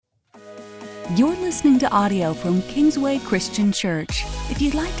You're listening to audio from Kingsway Christian Church. If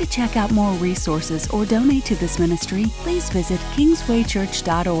you'd like to check out more resources or donate to this ministry, please visit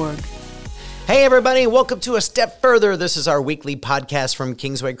kingswaychurch.org. Hey everybody, welcome to A Step Further. This is our weekly podcast from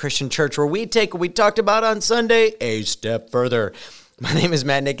Kingsway Christian Church where we take what we talked about on Sunday a step further. My name is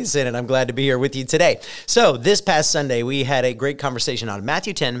Matt Nickinson, and I'm glad to be here with you today. So this past Sunday, we had a great conversation on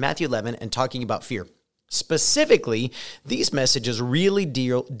Matthew 10, Matthew 11, and talking about fear. Specifically, these messages really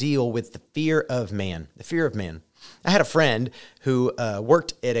deal with the fear of man, the fear of man. I had a friend who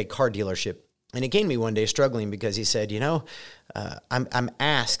worked at a car dealership, and he came to me one day struggling because he said, I'm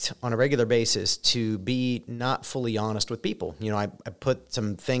asked on a regular basis to be not fully honest with people. I put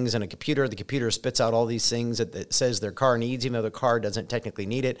some things in a computer. The computer spits out all these things that it says their car needs, even though the car doesn't technically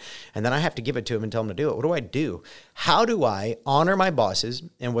need it. And then I have to give it to them and tell them to do it. What do I do? How do I honor my bosses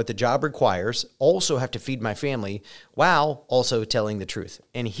and what the job requires, also have to feed my family while also telling the truth?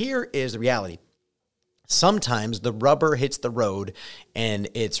 And here is the reality. Sometimes the rubber hits the road and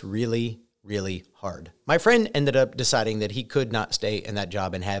it's really hard. My friend ended up deciding that he could not stay in that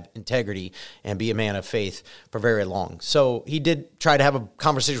job and have integrity and be a man of faith for very long. So he did try to have a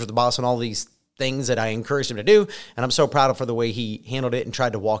conversation with the boss on all these things that I encouraged him to do, and I'm so proud of for the way he handled it and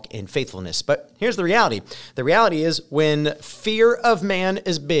tried to walk in faithfulness. But here's the reality. The reality is when fear of man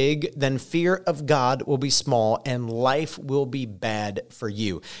is big, then fear of God will be small and life will be bad for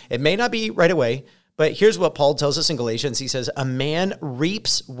you. It may not be right away, but here's what Paul tells us in Galatians. He says, a man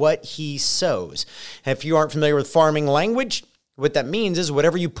reaps what he sows. And if you aren't familiar with farming language, what that means is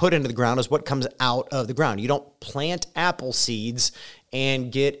whatever you put into the ground is what comes out of the ground. You don't plant apple seeds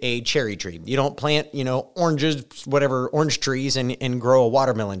and get a cherry tree. You don't plant, orange trees and grow a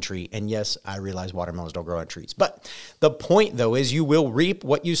watermelon tree. And yes, I realize watermelons don't grow on trees. But the point, though, is you will reap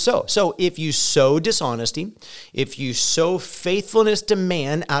what you sow. So if you sow dishonesty, if you sow faithfulness to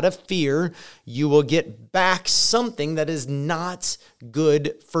man out of fear, you will get back something that is not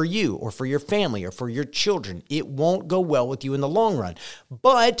good for you or for your family or for your children. It won't go well with you in the long run.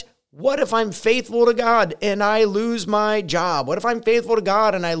 But what if I'm faithful to God and I lose my job? What if I'm faithful to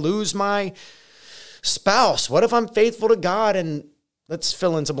God and I lose my spouse? What if I'm faithful to God and let's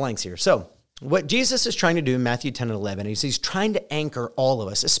fill in some blanks here. So what Jesus is trying to do in Matthew 10 and 11 is he's trying to anchor all of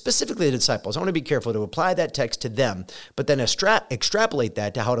us, specifically the disciples. I want to be careful to apply that text to them, but then extrapolate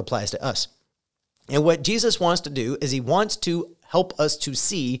that to how it applies to us. And what Jesus wants to do is he wants to help us to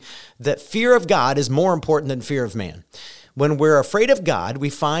see that fear of God is more important than fear of man. When we're afraid of God, we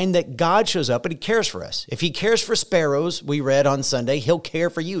find that God shows up and he cares for us. If he cares for sparrows, we read on Sunday, he'll care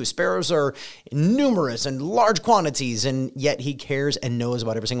for you. Sparrows are numerous and large quantities, and yet he cares and knows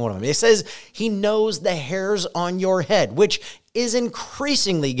about every single one of them. It says he knows the hairs on your head, which is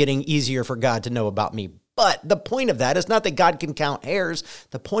increasingly getting easier for God to know about me. But the point of that is not that God can count hairs.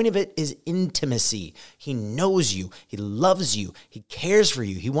 The point of it is intimacy. He knows you. He loves you. He cares for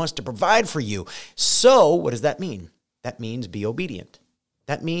you. He wants to provide for you. So what does that mean? That means be obedient.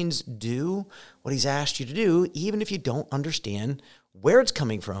 That means do what he's asked you to do, even if you don't understand where it's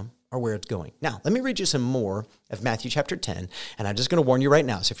coming from or where it's going. Now, let me read you some more of Matthew chapter 10, and I'm just going to warn you right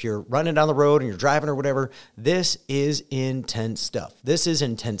now. So if you're running down the road and you're driving or whatever, this is intense stuff. This is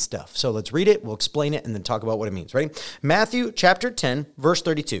intense stuff. So let's read it, we'll explain it, and then talk about what it means. Ready? Matthew chapter 10, verse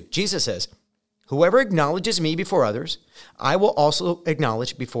 32. Jesus says, whoever acknowledges me before others, I will also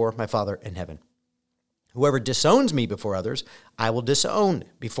acknowledge before my Father in heaven. Whoever disowns me before others, I will disown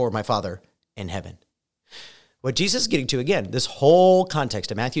before my Father in heaven. What Jesus is getting to, again, this whole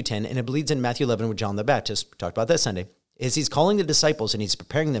context of Matthew 10, and it bleeds in Matthew 11 with John the Baptist, we talked about that Sunday, is he's calling the disciples and he's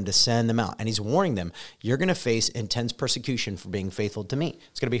preparing them to send them out. And he's warning them, you're going to face intense persecution for being faithful to me.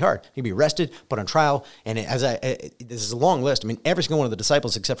 It's going to be hard. You'll be arrested, put on trial. And this is a long list. I mean, every single one of the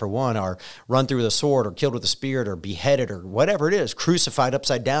disciples except for one are run through with a sword or killed with a spear or beheaded or whatever it is, crucified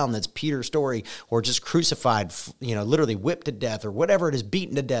upside down. That's Peter's story. Or just crucified, literally whipped to death or whatever it is,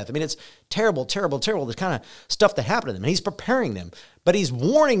 beaten to death. I mean, it's terrible, terrible, terrible. The kind of stuff that happened to them. And he's preparing them. But he's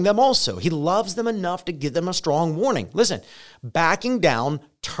warning them also. He loves them enough to give them a strong warning. Listen, backing down,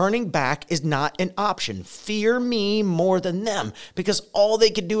 turning back is not an option. Fear me more than them, because all they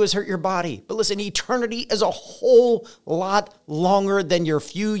can do is hurt your body. But listen, eternity is a whole lot longer than your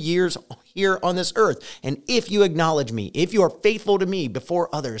few years here on this earth. And if you acknowledge me, if you are faithful to me before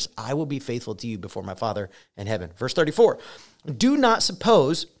others, I will be faithful to you before my Father in heaven. Verse 34, do not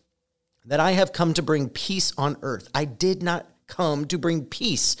suppose that I have come to bring peace on earth. I did not come to bring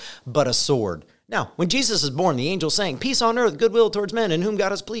peace, but a sword. Now, when Jesus is born, the angel saying, peace on earth, goodwill towards men, in whom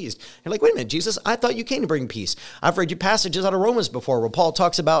God is pleased. You're like, wait a minute, Jesus, I thought you came to bring peace. I've read you passages out of Romans before where Paul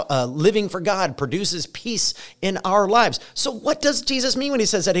talks about living for God produces peace in our lives. So what does Jesus mean when he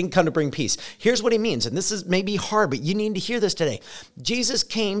says I didn't come to bring peace? Here's what he means, and this is maybe hard, but you need to hear this today. Jesus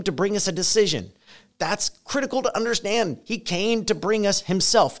came to bring us a decision. That's critical to understand. He came to bring us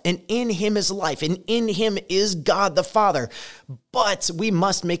himself, and in him is life, and in him is God the Father. But we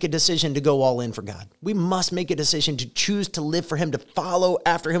must make a decision to go all in for God. We must make a decision to choose to live for him, to follow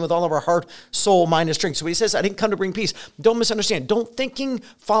after him with all of our heart, soul, mind, and strength. So he says, I didn't come to bring peace. Don't misunderstand. Don't thinking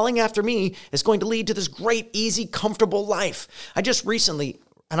following after me is going to lead to this great, easy, comfortable life. I just recently...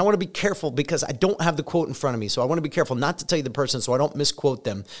 And I want to be careful because I don't have the quote in front of me. So I want to be careful not to tell you the person so I don't misquote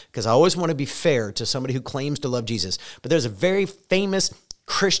them, because I always want to be fair to somebody who claims to love Jesus. But there's a very famous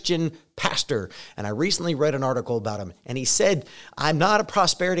Christian pastor, and I recently read an article about him, and he said, I'm not a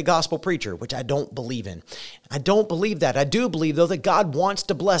prosperity gospel preacher, which I don't believe in. I don't believe that. I do believe, though, that God wants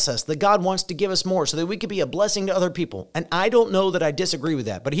to bless us, that God wants to give us more so that we could be a blessing to other people. And I don't know that I disagree with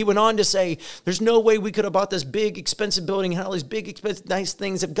that. But he went on to say, there's no way we could have bought this big, expensive building and had all these big, expensive, nice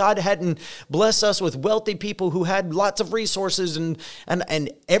things if God hadn't blessed us with wealthy people who had lots of resources.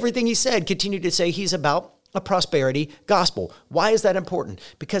 And everything he said continued to say he's about a prosperity gospel. Why is that important?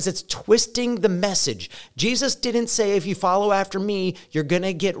 Because it's twisting the message. Jesus didn't say, if you follow after me, you're going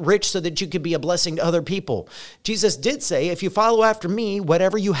to get rich so that you could be a blessing to other people. Jesus did say, if you follow after me,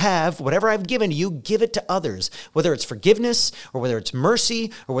 whatever you have, whatever I've given you, give it to others, whether it's forgiveness or whether it's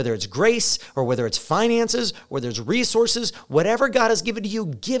mercy or whether it's grace or whether it's finances or whether it's resources, whatever God has given to you,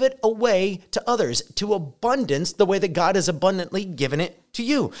 give it away to others to abundance the way that God has abundantly given it to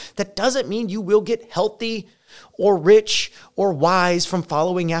you. That doesn't mean you will get healthy or rich or wise from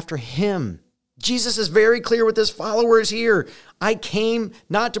following after him. Jesus is very clear with his followers here. I came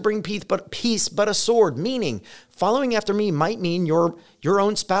not to bring peace, but a sword, meaning following after me might mean your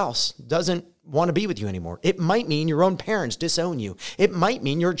own spouse doesn't want to be with you anymore. It might mean your own parents disown you. It might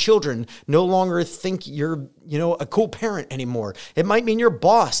mean your children no longer think you're, a cool parent anymore. It might mean your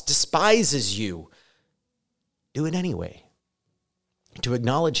boss despises you. Do it anyway. To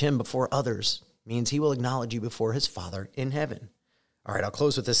acknowledge him before others means he will acknowledge you before his Father in heaven. All right, I'll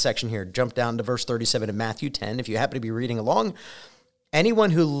close with this section here. Jump down to verse 37 of Matthew 10. If you happen to be reading along,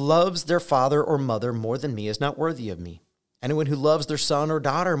 anyone who loves their father or mother more than me is not worthy of me. Anyone who loves their son or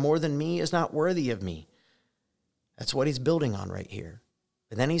daughter more than me is not worthy of me. That's what he's building on right here.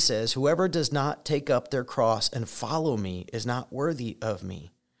 And then he says, whoever does not take up their cross and follow me is not worthy of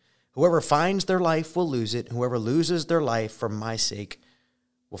me. Whoever finds their life will lose it. Whoever loses their life for my sake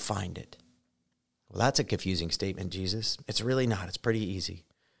will find it. Well, that's a confusing statement, Jesus. It's really not. It's pretty easy.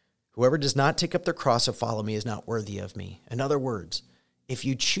 Whoever does not take up their cross and follow me is not worthy of me. In other words, if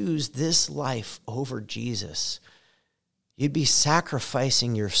you choose this life over Jesus, you'd be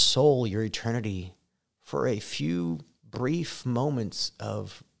sacrificing your soul, your eternity, for a few brief moments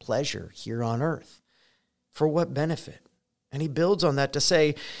of pleasure here on earth. For what benefit? And he builds on that to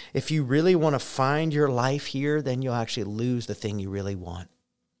say, if you really want to find your life here, then you'll actually lose the thing you really want.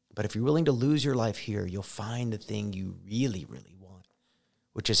 But if you're willing to lose your life here, you'll find the thing you really, really want,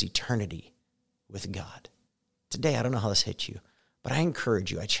 which is eternity with God. Today, I don't know how this hits you, but I encourage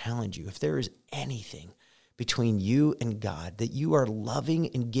you, I challenge you, if there is anything between you and God that you are loving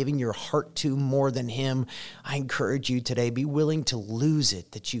and giving your heart to more than him, I encourage you today, be willing to lose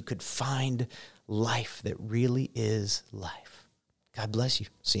it, that you could find life that really is life. God bless you.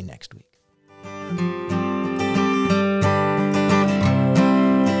 See you next week.